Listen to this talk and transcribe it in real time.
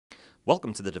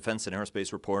Welcome to the Defense and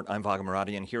Aerospace Report. I'm Vago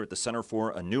Muradian here at the Center for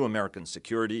a New American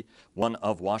Security, one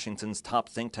of Washington's top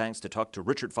think tanks, to talk to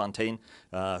Richard Fontaine,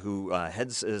 who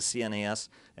heads CNAS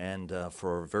and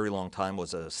for a very long time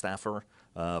was a staffer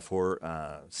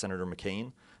for Senator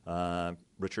McCain.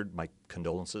 Richard, my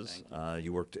condolences.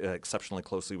 You worked exceptionally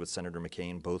closely with Senator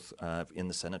McCain, both in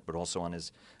the Senate but also on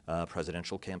his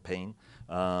presidential campaign.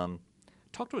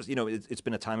 Talk to us, it's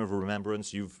been a time of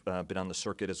remembrance. You've been on the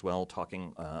circuit as well,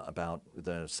 talking about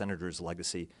the senator's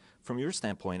legacy. From your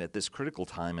standpoint, at this critical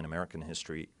time in American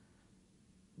history,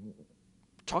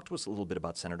 talk to us a little bit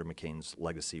about Senator McCain's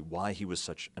legacy, why he was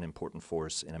such an important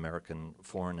force in American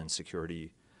foreign and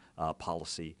security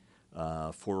policy.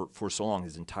 For so long,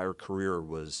 his entire career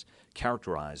was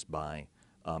characterized by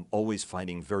always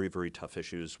fighting very, very tough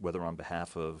issues, whether on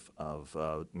behalf of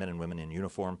men and women in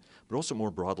uniform, but also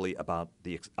more broadly about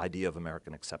the idea of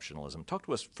American exceptionalism. Talk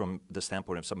to us from the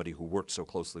standpoint of somebody who worked so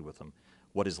closely with him,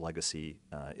 what his legacy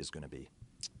is going to be.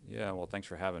 Yeah, well, thanks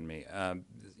for having me.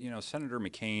 Senator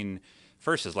McCain,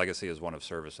 first, his legacy is one of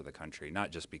service to the country,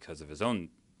 not just because of his own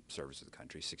service to the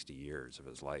country, 60 years of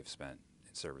his life spent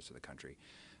in service to the country,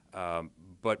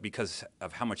 but because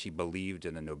of how much he believed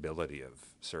in the nobility of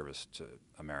service to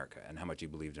America and how much he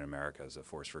believed in America as a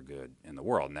force for good in the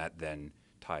world. And that then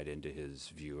tied into his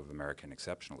view of American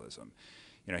exceptionalism.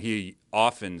 He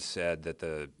often said that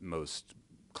the most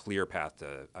clear path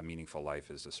to a meaningful life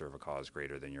is to serve a cause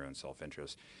greater than your own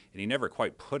self-interest. And he never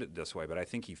quite put it this way, but I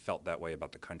think he felt that way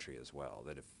about the country as well,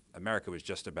 that if America was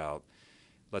just about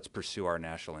let's pursue our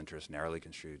national interests, narrowly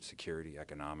construed security,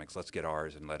 economics, let's get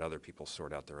ours and let other people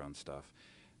sort out their own stuff,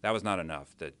 that was not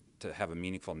enough. That to have a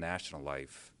meaningful national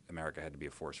life, America had to be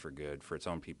a force for good for its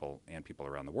own people and people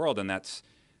around the world, and that's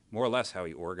more or less how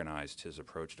he organized his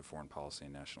approach to foreign policy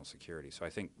and national security. So I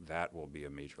think that will be a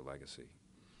major legacy.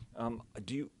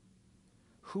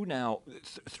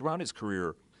 Throughout his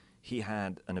career, he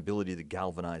had an ability to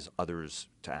galvanize others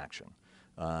to action.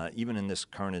 Even in this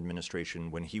current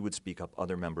administration, when he would speak up,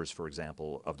 other members, for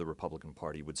example, of the Republican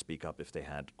Party would speak up if they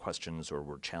had questions or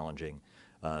were challenging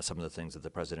some of the things that the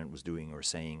president was doing or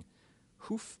saying.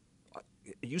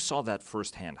 You saw that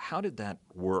firsthand. How did that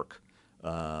work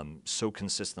so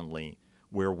consistently,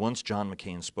 where once John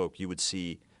McCain spoke, you would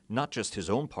see not just his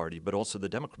own party, but also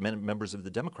the members of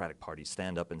the Democratic Party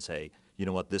stand up and say, you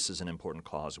know what, this is an important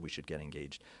cause, we should get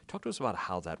engaged. Talk to us about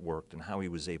how that worked and how he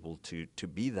was able to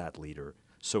be that leader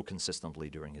so consistently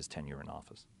during his tenure in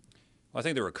office. Well, I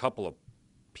think there were a couple of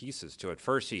pieces to it.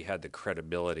 First, he had the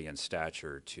credibility and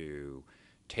stature to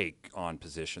take on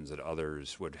positions that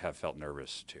others would have felt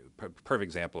nervous to. Perfect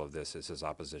example of this is his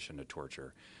opposition to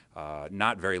torture.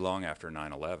 Not very long after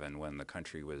 9/11, when the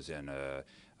country was in a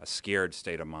scared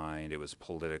state of mind, it was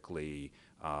politically,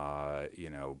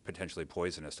 potentially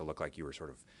poisonous to look like you were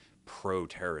sort of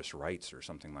pro-terrorist rights or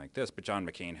something like this. But John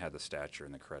McCain had the stature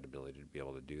and the credibility to be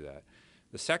able to do that.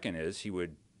 The second is he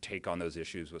would take on those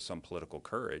issues with some political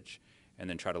courage and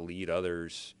then try to lead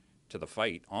others to the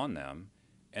fight on them.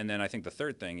 And then I think the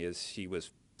third thing is he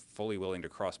was fully willing to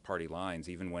cross party lines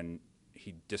even when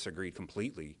he disagreed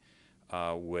completely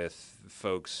with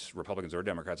folks, Republicans or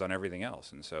Democrats, on everything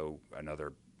else. And so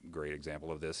another great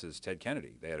example of this is Ted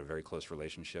Kennedy. They had a very close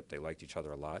relationship. They liked each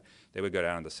other a lot. They would go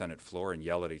down on the Senate floor and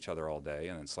yell at each other all day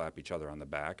and then slap each other on the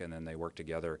back. And then they worked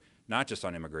together not just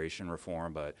on immigration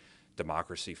reform, but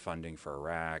democracy funding for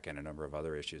Iraq and a number of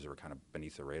other issues that were kind of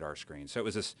beneath the radar screen. So it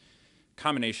was this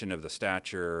combination of the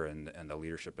stature and the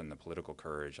leadership and the political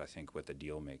courage, I think, with the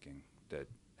deal making that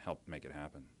helped make it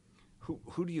happen.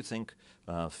 Who do you think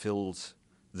fills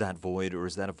that void, or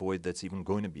is that a void that's even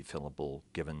going to be fillable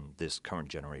given this current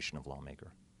generation of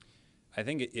lawmaker? I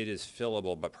think it is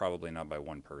fillable, but probably not by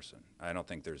one person. I don't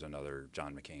think there's another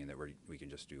John McCain that we can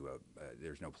just do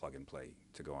there's no plug and play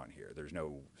to go on here. There's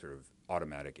no sort of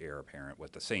automatic heir apparent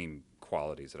with the same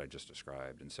qualities that I just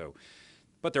described. And so,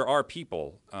 but there are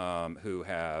people who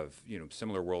have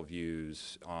similar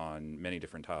worldviews on many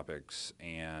different topics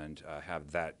and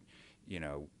have that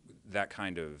that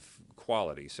kind of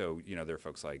quality. So there are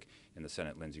folks like in the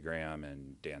Senate, Lindsey Graham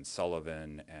and Dan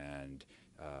Sullivan and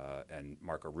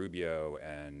Marco Rubio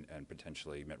and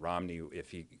potentially Mitt Romney if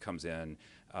he comes in.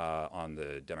 On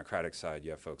the Democratic side,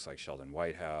 you have folks like Sheldon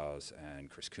Whitehouse and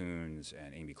Chris Coons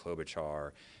and Amy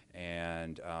Klobuchar,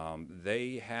 and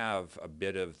they have a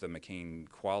bit of the McCain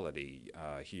quality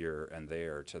here and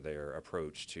there to their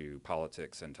approach to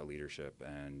politics and to leadership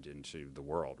and into the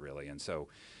world, really. And so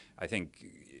I think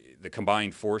the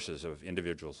combined forces of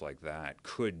individuals like that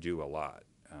could do a lot,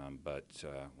 but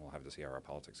we'll have to see how our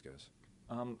politics goes.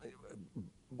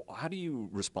 How do you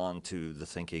respond to the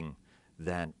thinking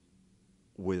that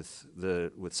with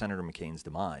Senator McCain's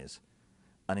demise,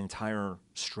 an entire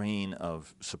strain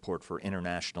of support for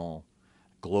international,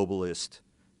 globalist,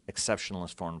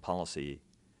 exceptionalist foreign policy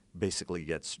basically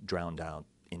gets drowned out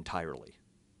entirely.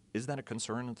 Is that a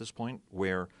concern at this point,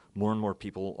 where more and more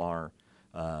people are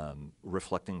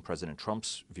reflecting President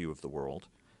Trump's view of the world?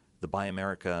 The Buy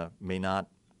America may not,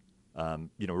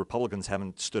 Republicans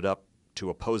haven't stood up to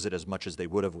oppose it as much as they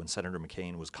would have when Senator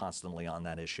McCain was constantly on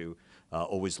that issue,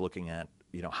 always looking at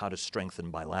how to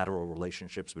strengthen bilateral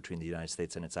relationships between the United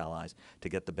States and its allies to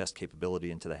get the best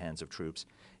capability into the hands of troops.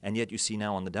 And yet you see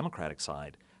now on the Democratic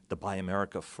side, the Buy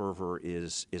America fervor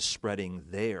is spreading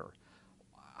there.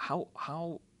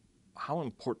 How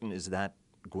important is that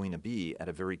going to be at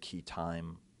a very key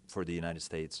time for the United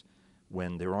States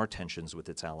when there are tensions with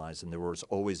its allies, and there was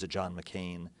always a John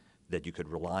McCain that you could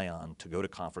rely on to go to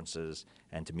conferences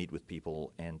and to meet with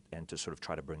people and to sort of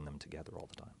try to bring them together all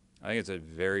the time? I think it's a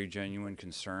very genuine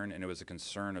concern, and it was a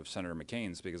concern of Senator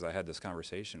McCain's because I had this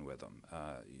conversation with him.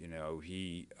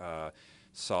 He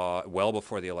saw well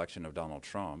before the election of Donald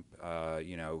Trump,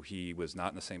 he was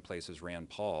not in the same place as Rand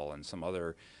Paul and some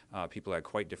other people who had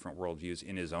quite different worldviews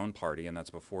in his own party, and that's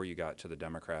before you got to the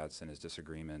Democrats and his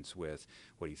disagreements with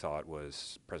what he thought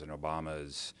was President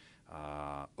Obama's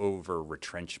over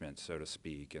retrenchment, so to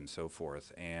speak, and so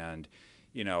forth. And,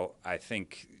 I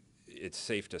think it's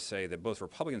safe to say that both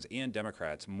Republicans and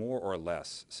Democrats, more or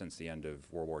less since the end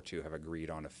of World War II, have agreed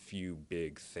on a few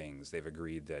big things. They've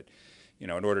agreed that, in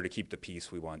order to keep the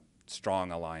peace, we want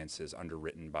strong alliances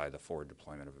underwritten by the forward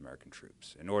deployment of American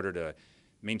troops. In order to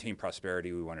maintain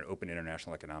prosperity, we want an open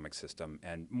international economic system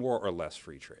and more or less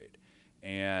free trade.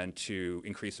 And to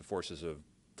increase the forces of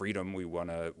freedom, we want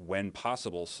to, when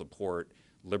possible, support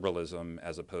liberalism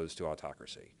as opposed to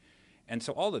autocracy. And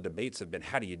so all the debates have been,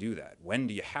 how do you do that? When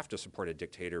do you have to support a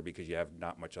dictator because you have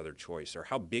not much other choice? Or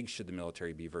how big should the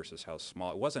military be versus how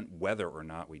small? It wasn't whether or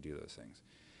not we do those things.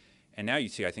 And now you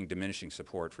see, I think, diminishing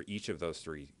support for each of those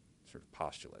three sort of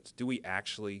postulates. Do we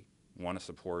actually want to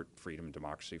support freedom and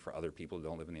democracy for other people who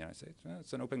don't live in the United States? Well,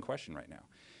 it's an open question right now.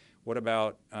 What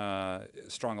about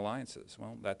strong alliances?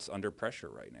 Well, that's under pressure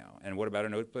right now. And what about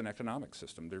an open economic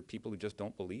system? There are people who just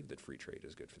don't believe that free trade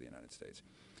is good for the United States.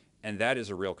 And that is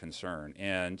a real concern.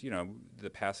 And, the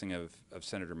passing of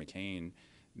Senator McCain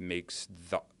makes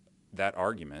that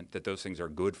argument that those things are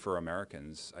good for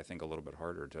Americans, I think, a little bit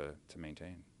harder to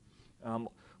maintain.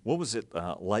 What was it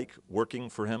like working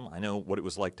for him? I know what it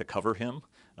was like to cover him,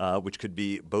 which could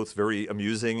be both very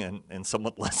amusing and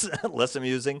somewhat less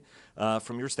amusing.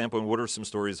 From your standpoint, what are some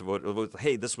stories about,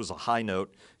 hey, this was a high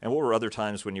note, and what were other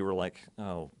times when you were like,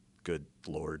 oh, good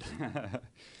Lord?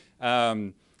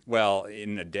 Well,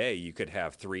 in a day, you could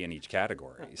have 3 in each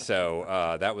category. So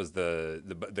that was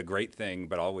the great thing,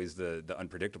 but always the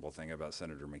unpredictable thing about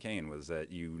Senator McCain was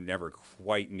that you never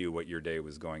quite knew what your day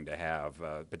was going to have,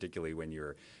 particularly when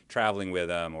you're traveling with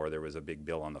him or there was a big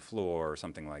bill on the floor or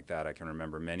something like that. I can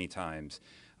remember many times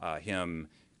him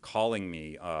calling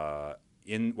me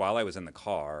while I was in the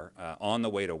car on the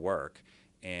way to work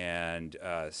and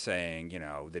saying,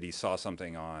 that he saw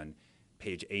something on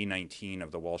page A19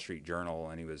 of the Wall Street Journal,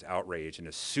 and he was outraged. And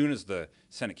as soon as the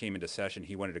Senate came into session,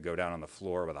 he wanted to go down on the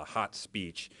floor with a hot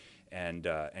speech and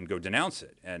go denounce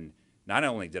it. And not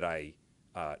only did I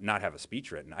not have a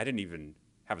speech written, I didn't even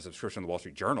have a subscription to the Wall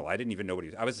Street Journal. I didn't even know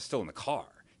I was still in the car.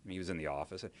 He was in the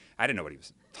office. I didn't know what he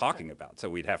was talking about.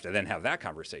 So we'd have to then have that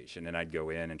conversation, and I'd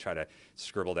go in and try to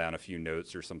scribble down a few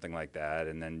notes or something like that,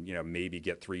 and then maybe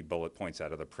get 3 bullet points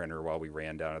out of the printer while we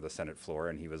ran down to the Senate floor,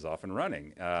 and he was off and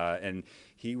running. And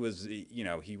he was,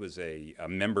 he was a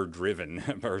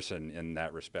member-driven person in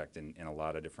that respect in a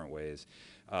lot of different ways.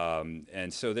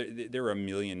 And so there were a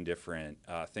million different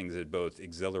things that both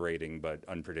exhilarating but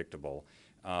unpredictable.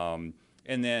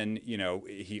 And then,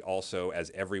 he also,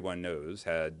 as everyone knows,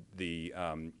 had the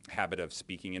habit of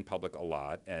speaking in public a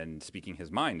lot and speaking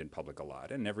his mind in public a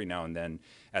lot. And every now and then,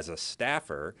 as a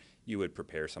staffer, you would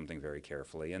prepare something very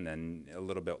carefully, and then a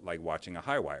little bit like watching a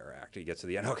high wire act. He gets to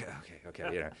the end, okay,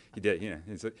 he did,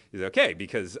 he's okay,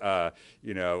 because,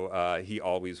 he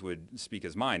always would speak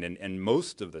his mind. And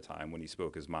most of the time when he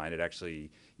spoke his mind, it actually,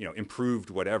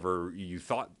 improved whatever you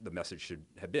thought the message should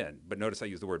have been. But notice I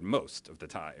use the word most of the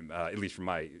time, at least from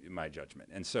my judgment.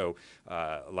 And so,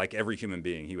 like every human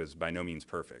being, he was by no means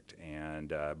perfect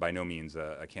and by no means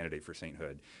a candidate for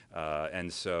sainthood.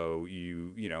 And so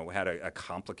you had a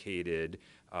complicated,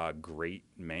 great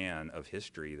man of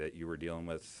history that you were dealing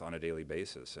with on a daily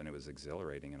basis, and it was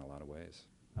exhilarating in a lot of ways.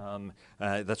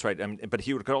 That's right. But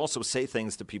he could also say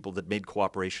things to people that made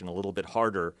cooperation a little bit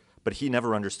harder, but he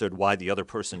never understood why the other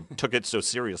person took it so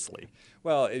seriously.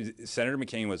 Well, Senator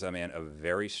McCain was a man of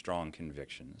very strong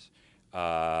convictions,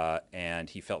 and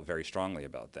he felt very strongly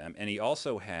about them. And he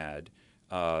also had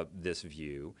this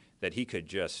view that he could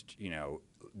just,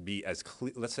 be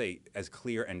let's say, as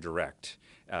clear and direct,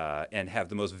 and have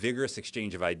the most vigorous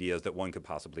exchange of ideas that one could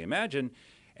possibly imagine.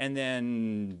 And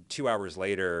then 2 hours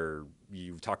later,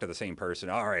 you talk to the same person.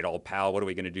 All right, old pal, what are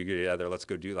we going to do together? Let's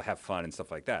go have fun and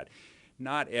stuff like that.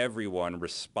 Not everyone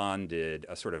responded,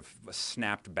 sort of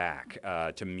snapped back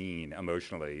to mean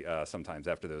emotionally sometimes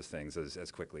after those things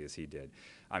as quickly as he did.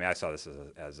 I mean, I saw this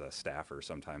as a staffer.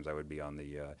 Sometimes I would be on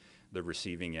the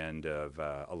receiving end of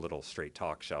a little straight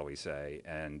talk, shall we say,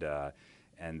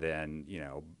 and then,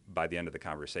 by the end of the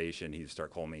conversation, he'd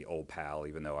start calling me old pal,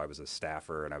 even though I was a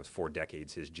staffer and I was 4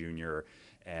 decades his junior.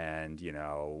 And,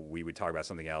 we would talk about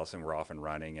something else and we're off and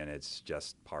running, and it's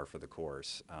just par for the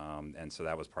course. And so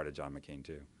that was part of John McCain,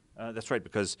 too. That's right,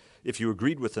 because if you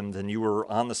agreed with him, then you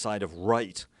were on the side of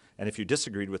right. And if you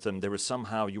disagreed with him, you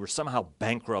were somehow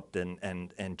bankrupt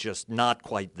and just not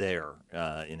quite there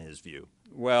in his view.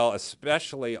 Well,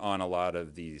 especially on a lot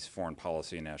of these foreign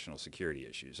policy and national security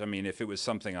issues. I mean, if it was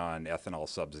something on ethanol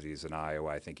subsidies in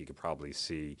Iowa, I think you could probably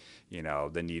see,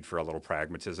 the need for a little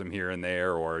pragmatism here and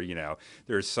there, or,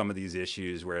 there's some of these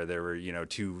issues where there were,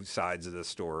 2 sides of the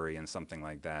story and something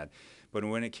like that. But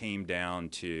when it came down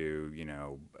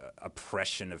to,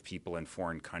 oppression of people in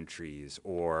foreign countries,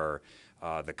 or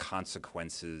the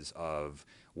consequences of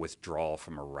withdrawal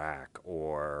from Iraq,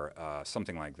 or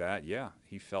something like that, yeah,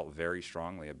 he felt very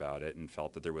strongly about it and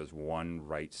felt that there was one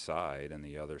right side and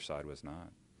the other side was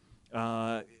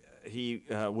not. He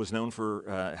was known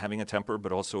for having a temper,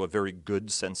 but also a very good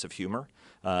sense of humor.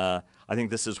 I think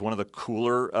this is one of the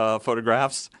cooler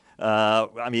photographs.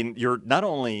 I mean, you're not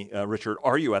only, Richard,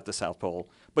 are you at the South Pole,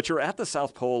 but you're at the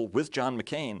South Pole with John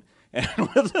McCain and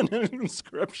with an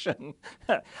inscription.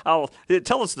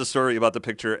 Tell us the story about the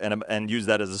picture and use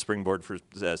that as a springboard for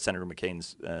Senator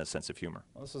McCain's sense of humor.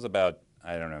 Well, this was about,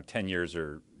 10 years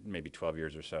or maybe 12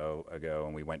 years or so ago,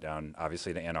 and we went down,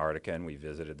 obviously, to Antarctica, and we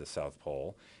visited the South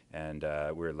Pole, and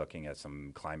we were looking at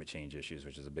some climate change issues,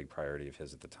 which is a big priority of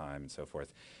his at the time, and so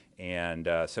forth. And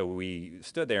so we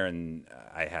stood there, and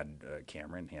I had a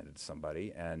camera and handed it to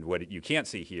somebody, and what you can't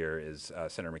see here is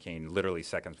Senator McCain, literally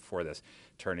seconds before this,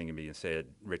 turning to me and said,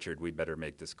 "Richard, we better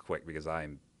make this quick because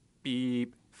I'm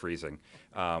beep freezing,"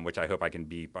 which I hope I can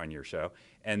beep on your show.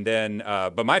 And then,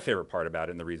 but my favorite part about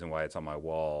it, and the reason why it's on my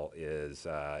wall, is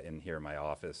in here in my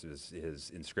office, is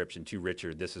his inscription, "To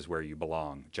Richard, this is where you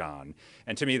belong, John."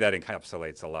 And to me, that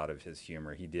encapsulates a lot of his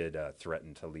humor. He did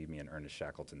threaten to leave me in Ernest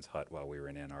Shackleton's hut while we were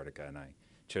in Antarctica, and I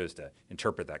chose to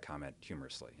interpret that comment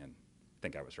humorously and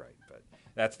think I was right. But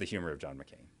that's the humor of John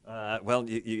McCain. Well,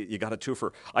 you got a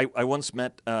twofer. I once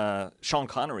met Sean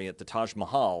Connery at the Taj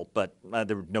Mahal, but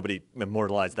nobody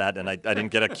immortalized that, and I didn't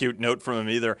get a cute note from him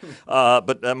either.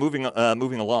 But moving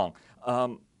along,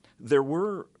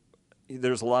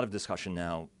 there's a lot of discussion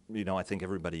now. I think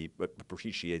everybody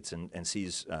appreciates and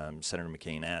sees Senator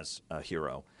McCain as a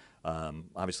hero.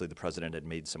 Obviously, the president had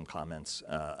made some comments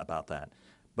about that,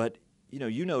 but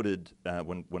you noted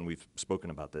when we've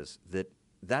spoken about this that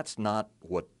that's not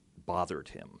what bothered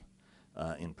him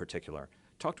in particular.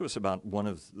 Talk to us about one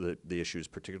of the issues,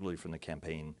 particularly from the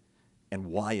campaign, and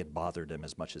why it bothered him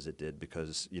as much as it did,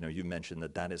 because you mentioned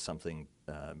that is something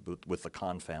with the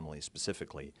Khan family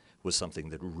specifically was something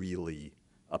that really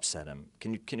upset him.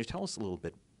 Can you tell us a little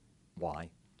bit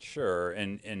why? Sure,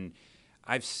 and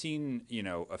I've seen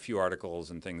a few articles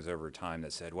and things over time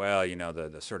that said, well,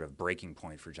 the sort of breaking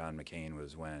point for John McCain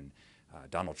was when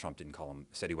Donald Trump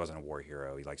said he wasn't a war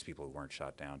hero. He likes people who weren't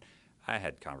shot down. I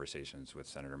had conversations with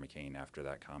Senator McCain after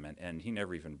that comment, and he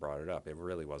never even brought it up. It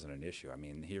really wasn't an issue. I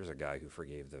mean, here's a guy who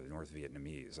forgave the North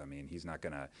Vietnamese. I mean, he's not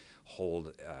going to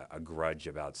hold a grudge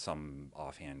about some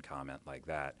offhand comment like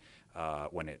that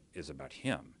when it is about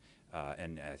him.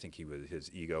 And I think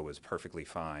his ego was perfectly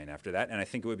fine after that. And I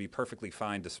think it would be perfectly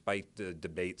fine despite the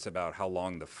debates about how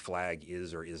long the flag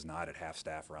is or is not at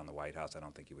half-staff around the White House. I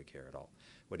don't think he would care at all.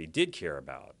 What he did care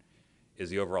about is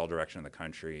the overall direction of the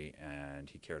country, and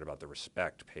he cared about the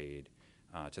respect paid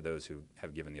to those who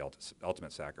have given the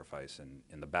ultimate sacrifice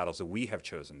in the battles that we have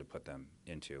chosen to put them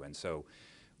into. And so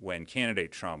when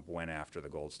candidate Trump went after the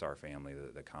Gold Star family,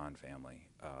 the Khan family,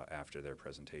 after their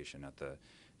presentation at the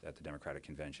Democratic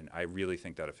Convention, I really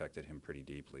think that affected him pretty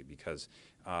deeply, because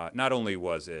not only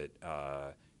was it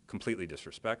completely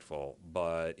disrespectful,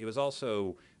 but it was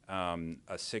also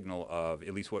a signal of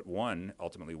at least what one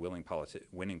ultimately winning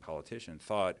politician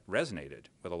thought resonated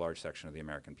with a large section of the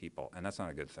American people, and that's not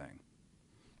a good thing.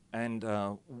 And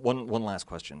one last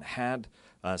question. Had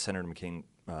Senator McCain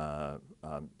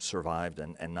survived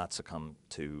and not succumbed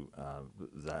to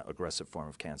that aggressive form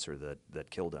of cancer that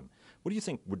killed him, what do you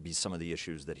think would be some of the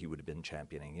issues that he would have been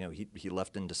championing? You know, he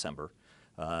left in December,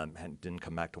 didn't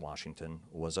come back to Washington,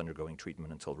 was undergoing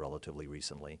treatment until relatively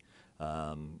recently.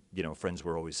 You know, friends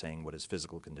were always saying what his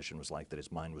physical condition was like, that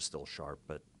his mind was still sharp,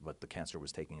 but the cancer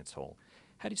was taking its toll.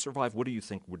 Had he survived, what do you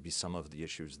think would be some of the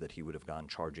issues that he would have gone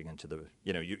charging into the,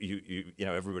 you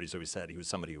know, everybody's always said he was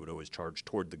somebody who would always charge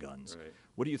toward the guns. Right.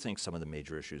 What do you think some of the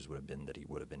major issues would have been that he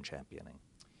would have been championing?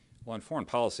 Well, in foreign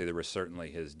policy, there was certainly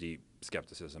his deep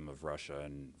skepticism of Russia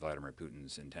and Vladimir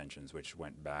Putin's intentions, which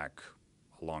went back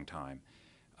a long time.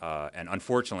 And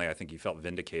unfortunately, I think he felt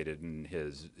vindicated in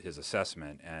his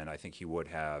assessment, and I think he would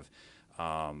have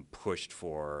pushed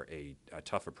for a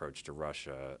tough approach to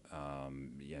Russia,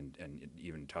 and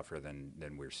even tougher than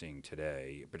we're seeing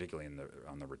today, particularly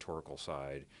on the rhetorical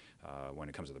side when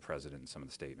it comes to the president and some of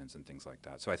the statements and things like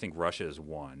that. So I think Russia is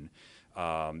one.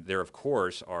 There, of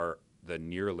course, are the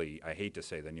nearly, I hate to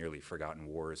say the nearly forgotten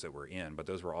wars that we're in, but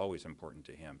those were always important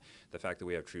to him. The fact that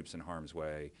we have troops in harm's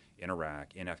way in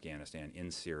Iraq, in Afghanistan,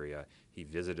 in Syria, he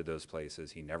visited those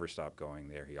places. He never stopped going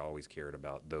there. He always cared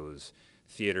about those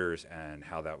theaters and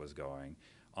how that was going.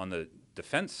 On the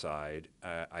defense side,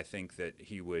 I think that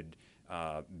he would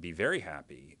be very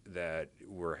happy that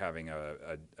we're having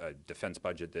a defense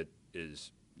budget that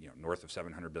is, you know, north of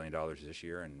 $700 billion this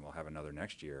year, and we'll have another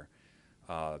next year.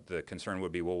 The concern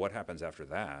would be, well, what happens after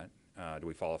that? Do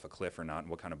we fall off a cliff or not? And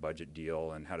what kind of budget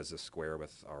deal? And how does this square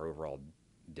with our overall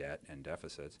debt and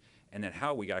deficits? And then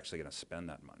how are we actually going to spend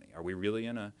that money? Are we really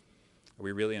in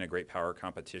a great power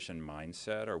competition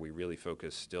mindset? Are we really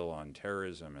focused still on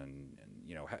terrorism? And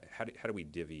you know, how do we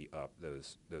divvy up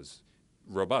those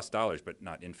robust dollars, but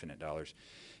not infinite dollars?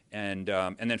 And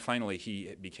then finally,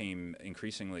 he became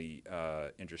increasingly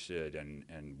interested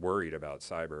and worried about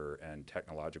cyber and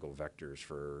technological vectors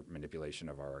for manipulation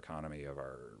of our economy, of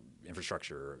our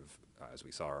infrastructure, as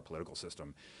we saw, our political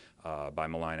system, by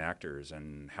malign actors,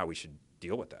 and how we should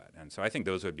deal with that. And so I think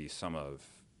those would be some of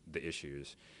the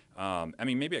issues. I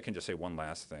mean, maybe I can just say one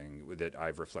last thing that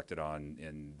I've reflected on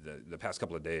in the past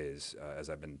couple of days as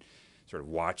I've been sort of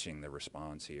watching the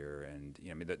response here. And you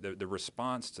know, I mean, the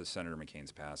response to Senator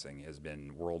McCain's passing has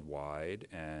been worldwide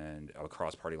and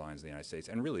across party lines in the United States,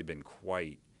 and really been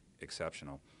quite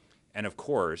exceptional. And of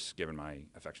course, given my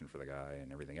affection for the guy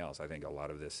and everything else, I think a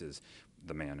lot of this is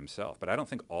the man himself. But I don't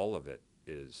think all of it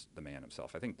is the man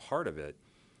himself. I think part of it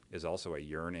is also a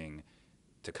yearning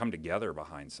to come together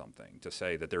behind something, to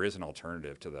say that there is an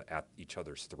alternative to the at each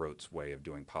other's throats way of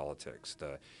doing politics.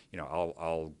 You know,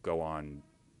 I'll go on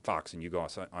Fox and you go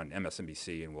on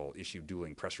MSNBC and we'll issue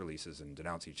dueling press releases and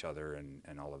denounce each other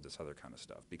and all of this other kind of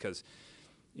stuff. Because,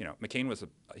 you know, McCain was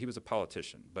a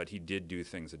politician, but he did do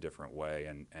things a different way,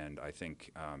 and I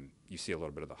think you see a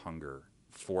little bit of the hunger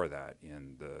for that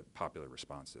in the popular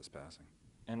response to his passing.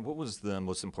 And what was the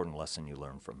most important lesson you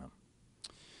learned from him?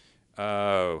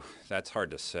 Oh, that's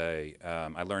hard to say.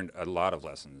 I learned a lot of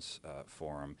lessons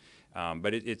for him,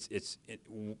 but it's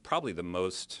probably the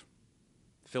most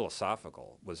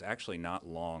philosophical was actually not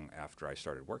long after I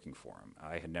started working for him.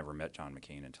 I had never met John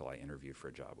McCain until I interviewed for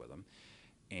a job with him.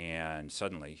 And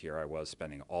suddenly here I was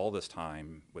spending all this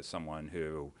time with someone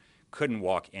who couldn't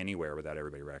walk anywhere without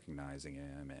everybody recognizing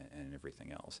him and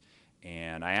everything else.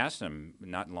 And I asked him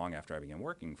not long after I began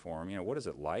working for him, you know, what is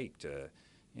it like to,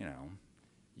 you know,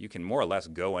 you can more or less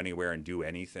go anywhere and do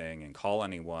anything and call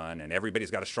anyone, and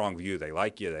everybody's got a strong view. They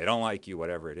like you, they don't like you,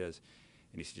 whatever it is.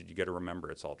 And he said, you got to remember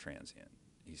it's all transient.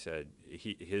 He said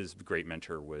his great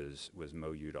mentor was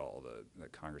Mo Udall, the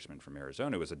congressman from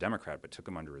Arizona, who was a Democrat but took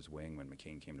him under his wing when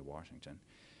McCain came to Washington.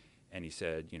 And he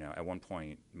said, you know, at one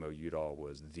point, Mo Udall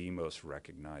was the most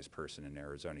recognized person in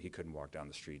Arizona. He couldn't walk down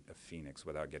the street of Phoenix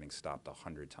without getting stopped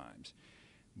 100 times.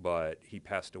 But he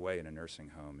passed away in a nursing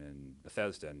home in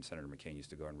Bethesda, and Senator McCain used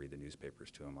to go and read the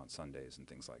newspapers to him on Sundays and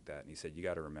things like that. And he said, you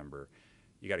got to remember,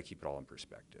 you got to keep it all in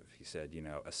perspective. He said, you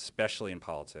know, especially in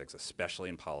politics, especially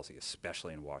in policy,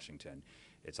 especially in Washington,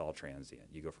 it's all transient.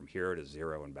 You go from here to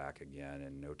zero and back again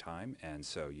in no time. And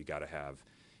so you got to have,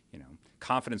 you know,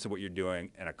 confidence in what you're doing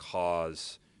and a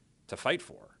cause to fight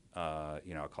for,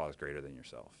 you know, a cause greater than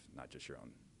yourself, not just your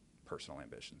own personal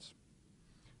ambitions.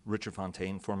 Richard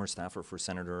Fontaine, former staffer for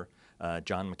Senator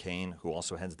John McCain, who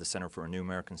also heads the Center for a New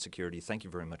American Security. Thank you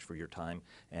very much for your time,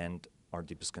 and our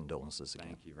deepest condolences again.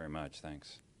 Thank you very much.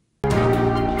 Thanks.